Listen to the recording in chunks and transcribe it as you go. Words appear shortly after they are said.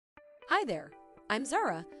Hi there, I'm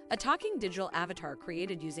Zara, a talking digital avatar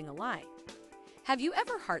created using Elai. Have you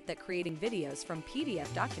ever heard that creating videos from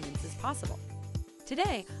PDF documents is possible?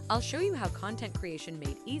 Today, I'll show you how content creation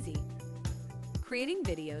made easy. Creating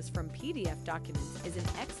videos from PDF documents is an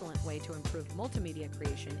excellent way to improve multimedia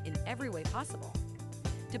creation in every way possible.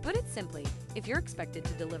 To put it simply, if you're expected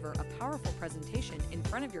to deliver a powerful presentation in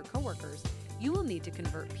front of your coworkers, you will need to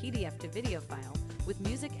convert PDF to video file. With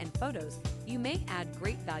music and photos, you may add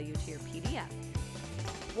great value to your PDF.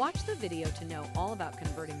 Watch the video to know all about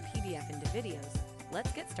converting PDF into videos.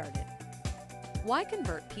 Let's get started. Why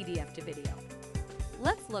convert PDF to video?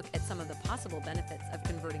 Let's look at some of the possible benefits of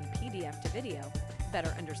converting PDF to video.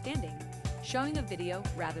 Better understanding. Showing a video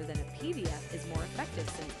rather than a PDF is more effective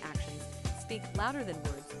since actions speak louder than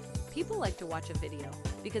words. People like to watch a video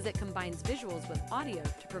because it combines visuals with audio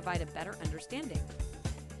to provide a better understanding.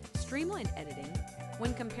 Streamlined editing.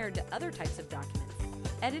 When compared to other types of documents,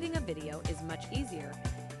 editing a video is much easier.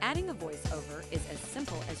 Adding a voiceover is as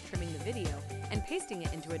simple as trimming the video and pasting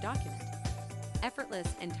it into a document.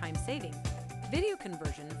 Effortless and time-saving. Video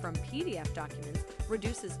conversion from PDF documents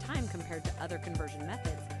reduces time compared to other conversion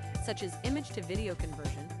methods, such as image to video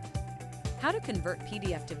conversion. How to convert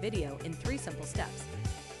PDF to video in 3 simple steps.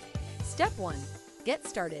 Step 1. Get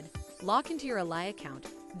started. Log into your Elai account,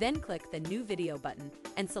 then click the New Video button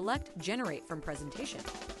and select Generate from Presentation.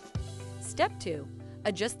 Step 2.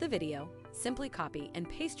 Adjust the video. Simply copy and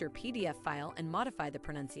paste your PDF file and modify the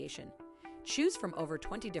pronunciation. Choose from over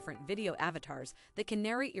 20 different video avatars that can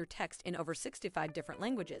narrate your text in over 65 different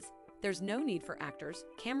languages. There's no need for actors,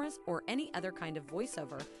 cameras, or any other kind of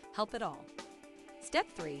voiceover help at all. Step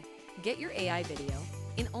 3. Get your AI video.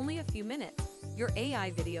 In only a few minutes, your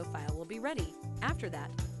AI video file will be ready. After that,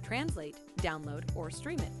 translate, download, or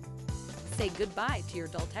stream it. Say goodbye to your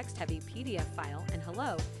dull text-heavy PDF file and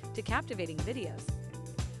hello to captivating videos.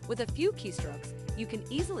 With a few keystrokes, you can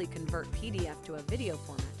easily convert PDF to a video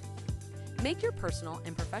format. Make your personal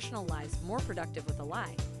and professional lives more productive with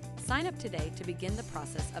Elai. Sign up today to begin the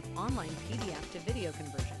process of online PDF to video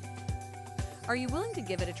conversion. Are you willing to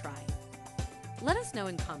give it a try? Let us know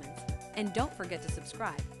in comments, and don't forget to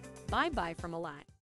subscribe. Bye-bye from Elai.